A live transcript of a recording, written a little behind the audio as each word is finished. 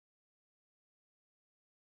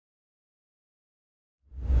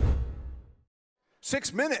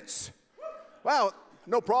6 minutes. Well,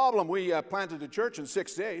 no problem. We planted a church in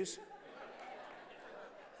 6 days.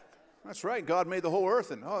 That's right. God made the whole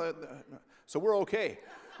earth, and so we're okay.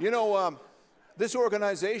 You know, this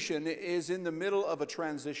organization is in the middle of a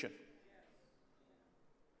transition.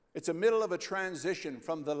 It's a middle of a transition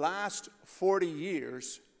from the last 40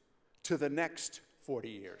 years to the next 40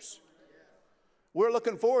 years. We're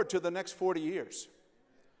looking forward to the next 40 years.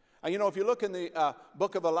 And you know, if you look in the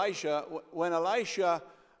book of Elisha, when Elisha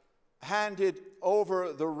handed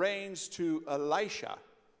over the reins to Elisha,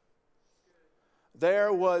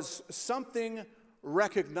 there was something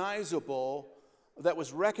recognizable that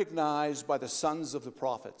was recognized by the sons of the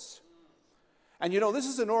prophets. And you know, this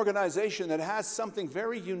is an organization that has something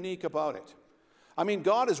very unique about it. I mean,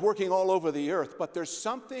 God is working all over the earth, but there's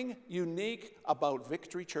something unique about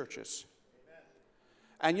Victory churches.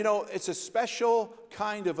 And you know, it's a special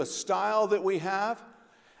kind of a style that we have.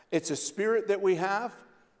 It's a spirit that we have.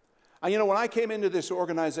 And you know, when I came into this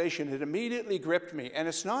organization, it immediately gripped me. And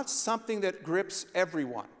it's not something that grips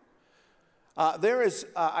everyone. There is,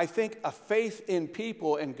 I think, a faith in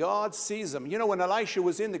people, and God sees them. You know, when Elisha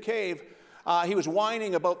was in the cave, he was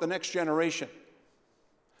whining about the next generation.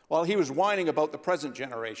 Well, he was whining about the present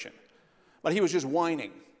generation. But he was just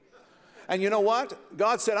whining. And you know what?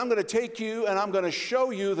 God said, I'm going to take you and I'm going to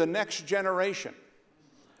show you the next generation.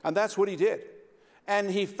 And that's what he did. And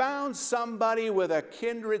he found somebody with a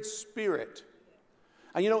kindred spirit.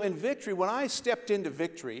 And you know, in Victory, when I stepped into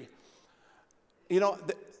Victory, you know,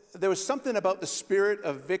 there was something about the spirit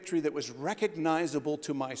of Victory that was recognizable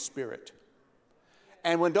to my spirit.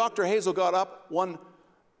 And when Dr. Hazel got up one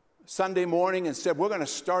Sunday morning and said, we're going to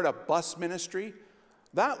start a bus ministry,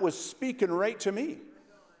 that was speaking right to me.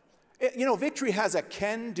 You know, Victory has a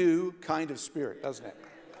can-do kind of spirit, doesn't it?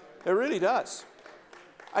 It really does.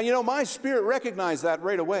 And you know, my spirit recognized that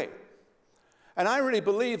right away. And I really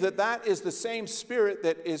believe that that is the same spirit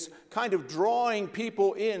that is kind of drawing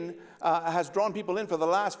people in, has drawn people in for the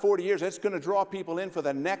last 40 years. It's going to draw people in for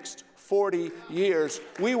the next 40 years.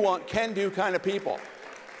 We want can-do kind of people.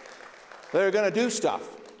 They're going to do stuff.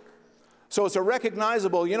 So it's a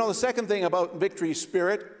recognizable, you know, the second thing about Victory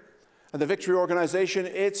spirit and the Victory organization,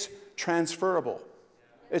 it's transferable.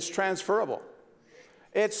 It's transferable.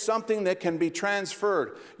 It's something that can be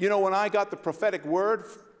transferred. You know, when I got the prophetic word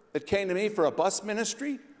that came to me for a bus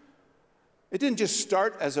ministry, it didn't just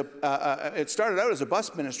start as it started out as a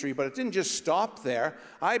bus ministry, but it didn't just stop there.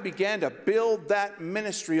 I began to build that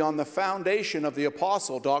ministry on the foundation of the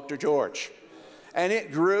apostle, Dr. George. And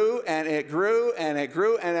it grew, and it grew, and it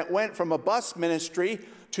grew, and it went from a bus ministry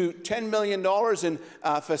to $10 million in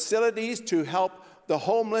facilities to help the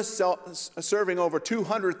homeless, serving over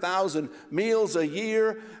 200,000 meals a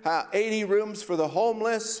year, 80 rooms for the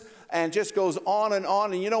homeless, and just goes on and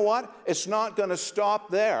on. And you know what? It's not going to stop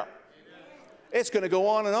there. It's going to go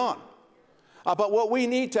on and on. But what we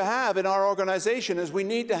need to have in our organization is we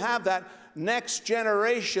need to have that next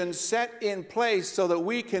generation set in place so that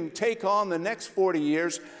we can take on the next 40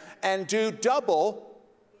 years and do double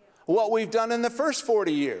what we've done in the first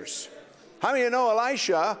 40 years. How many of you know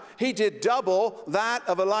Elisha? He did double that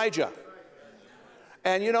of Elijah.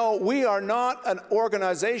 And you know, we are not an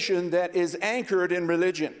organization that is anchored in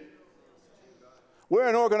religion. We're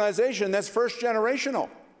an organization that's first generational.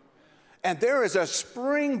 And there is a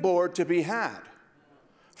springboard to be had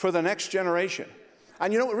for the next generation.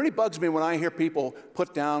 And you know, it really bugs me when I hear people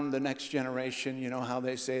put down the next generation, you know, how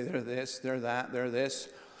they say they're this, they're that, they're this.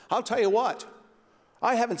 I'll tell you what,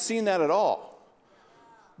 I haven't seen that at all.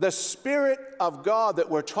 The Spirit of God that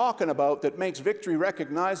we're talking about that makes Victory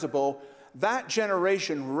recognizable, that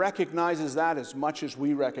generation recognizes that as much as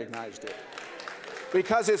we recognized it.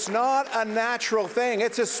 Because it's not a natural thing,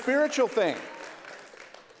 it's a spiritual thing.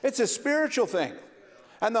 It's a spiritual thing.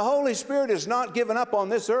 And the Holy Spirit is not giving up on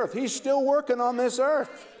this earth. He's still working on this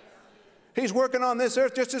earth. He's working on this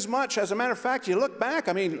earth just as much. As a matter of fact, you look back,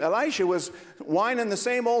 I mean, Elisha was whining the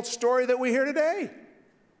same old story that we hear today.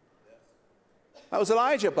 That was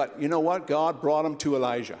Elijah, but you know what? God brought him to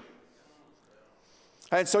Elijah.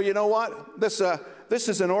 And so you know what? This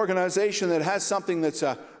is an organization that has something that's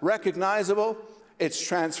recognizable, it's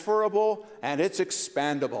transferable, and it's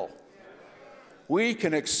expandable. We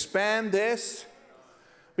can expand this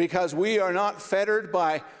because we are not fettered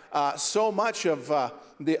by so much of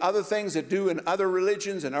the other things that do in other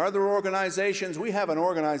religions and other organizations. We have an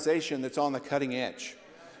organization that's on the cutting edge.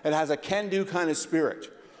 It has a can-do kind of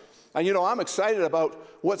spirit. And you know, I'm excited about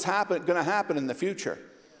what's going to happen in the future.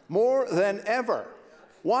 More than ever.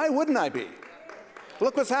 Why wouldn't I be?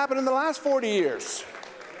 Look what's happened in the last 40 years.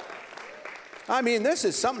 I mean, this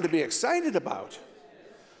is something to be excited about.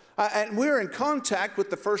 And we're in contact with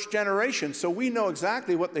the first generation, so we know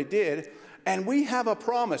exactly what they did. And we have a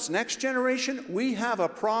promise. Next generation, we have a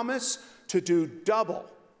promise to do double.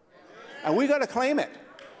 And we got to claim it.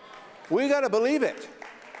 We got to believe it.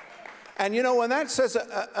 And you know, when that says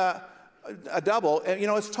a double, you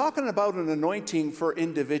know, it's talking about an anointing for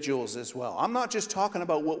individuals as well. I'm not just talking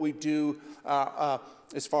about what we do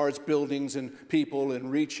as far as buildings and people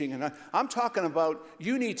and reaching. And I'm talking about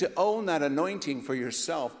you need to own that anointing for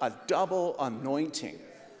yourself, a double anointing.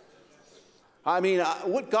 I mean,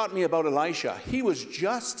 what got me about Elisha, he was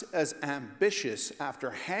just as ambitious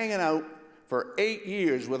after hanging out for 8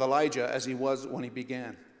 years with Elijah as he was when he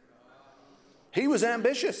began. He was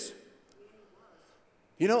ambitious.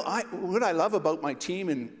 You know, what I love about my team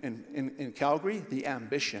in Calgary, the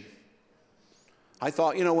ambition. I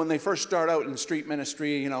thought, you know, when they first start out in street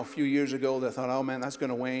ministry, you know, a few years ago, they thought, oh man, that's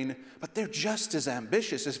going to wane. But they're just as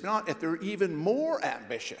ambitious, if not, if they're even more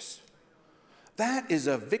ambitious. That is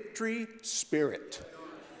a victory spirit.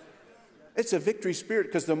 It's a victory spirit,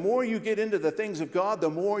 because the more you get into the things of God, the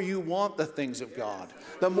more you want the things of God.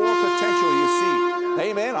 The more potential you see.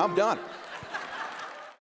 Amen, I'm done.